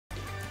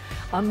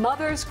A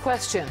mother's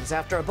questions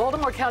after a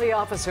Baltimore County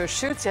officer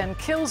shoots and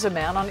kills a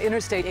man on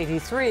Interstate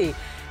 83.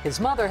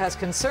 His mother has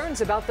concerns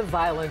about the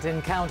violent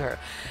encounter.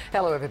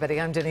 Hello, everybody.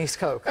 I'm Denise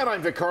Koch. And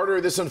I'm Vic Carter.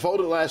 This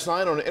unfolded last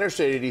night on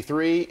Interstate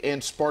 83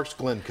 in Sparks,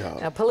 Glencoe.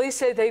 Now, police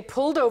say they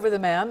pulled over the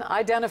man,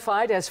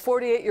 identified as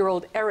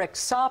 48-year-old Eric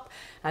Sopp,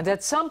 and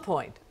at some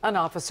point, an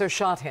officer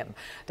shot him.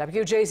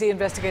 WJZ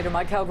investigator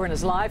Mike Helgren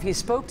is live. He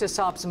spoke to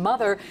Sopp's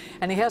mother,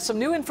 and he has some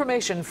new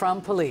information from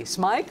police.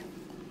 Mike?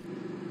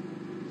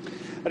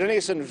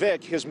 Denise and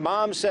Vic, his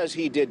mom says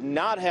he did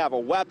not have a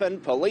weapon.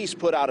 Police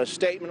put out a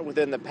statement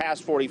within the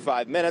past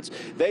 45 minutes.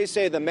 They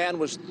say the man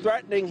was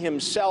threatening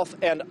himself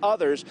and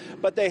others,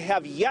 but they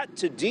have yet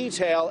to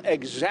detail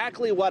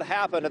exactly what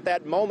happened at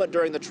that moment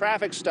during the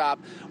traffic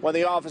stop when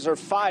the officer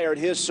fired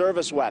his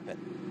service weapon.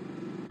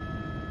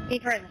 He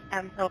threatened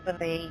himself with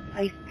a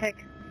ice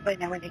pick, but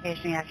no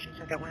indication he actually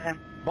took it with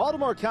him.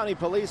 Baltimore County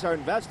police are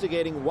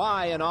investigating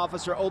why an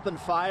officer opened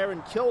fire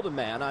and killed a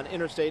man on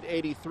Interstate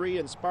 83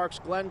 in Sparks,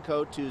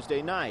 Glencoe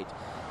Tuesday night.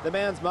 The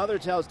man's mother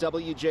tells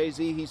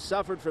WJZ he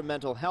suffered from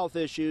mental health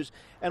issues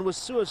and was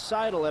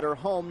suicidal at her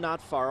home not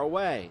far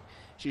away.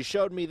 She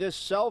showed me this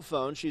cell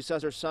phone she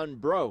says her son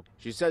broke.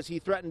 She says he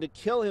threatened to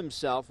kill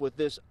himself with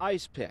this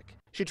ice pick.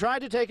 She tried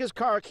to take his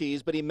car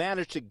keys, but he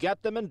managed to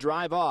get them and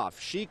drive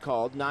off. She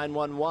called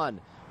 911.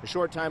 A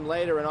short time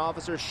later, an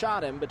officer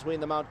shot him between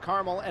the Mount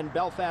Carmel and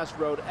Belfast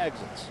Road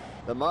exits.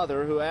 The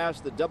mother, who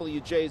asked the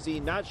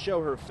WJZ not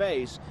show her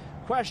face,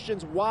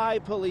 questions why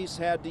police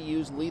had to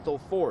use lethal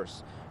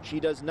force. She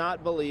does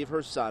not believe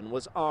her son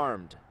was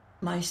armed.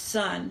 My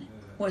son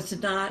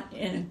was not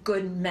in a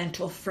good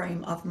mental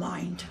frame of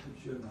mind.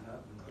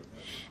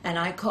 And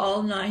I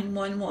called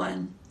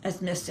 911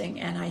 as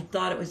missing, and I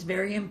thought it was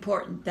very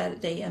important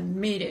that they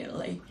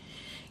immediately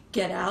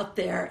get out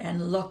there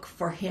and look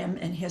for him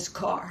in his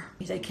car.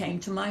 They came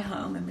to my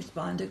home and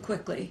responded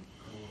quickly.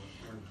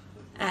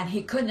 And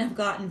he couldn't have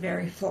gotten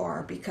very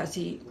far because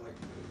he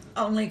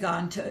only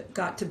got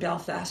to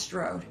Belfast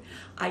Road.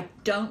 I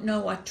don't know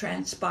what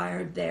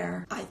transpired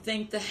there. I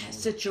think the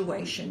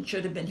situation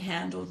should have been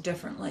handled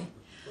differently.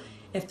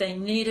 If they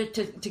needed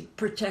to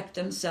protect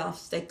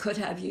themselves, they could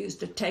have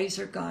used a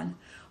taser gun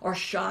or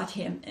shot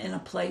him in a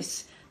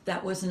place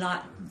that was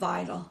not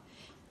vital.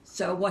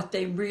 So what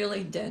they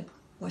really did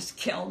was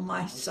kill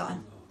my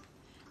son,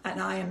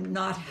 and I am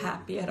not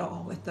happy at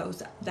all with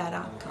that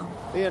outcome.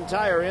 The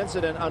entire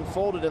incident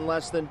unfolded in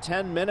less than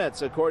 10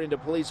 minutes, according to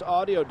police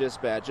audio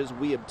dispatches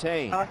we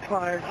obtained. Shots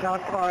fired,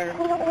 shots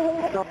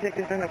fired. Subject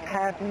is in the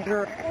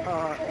passenger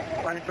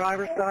on the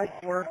driver's side.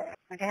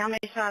 Okay, how many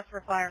shots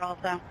were fired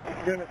also?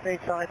 Doing the safe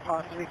side,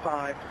 possibly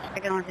 5.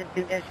 Check it on his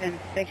condition,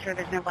 make sure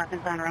there's no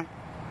weapons on him.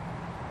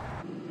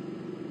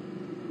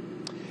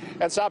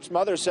 And Sopp's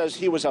mother says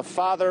he was a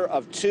father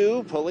of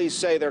 2. Police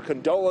say their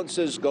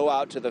condolences go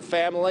out to the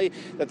family,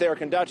 that they are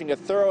conducting a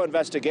thorough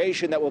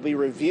investigation that will be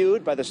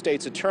reviewed by the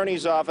state's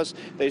attorney's office.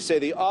 They say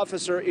the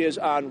officer is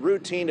on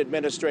routine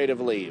administrative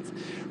leave.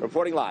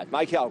 Reporting live,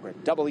 Mike Helgren,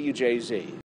 WJZ.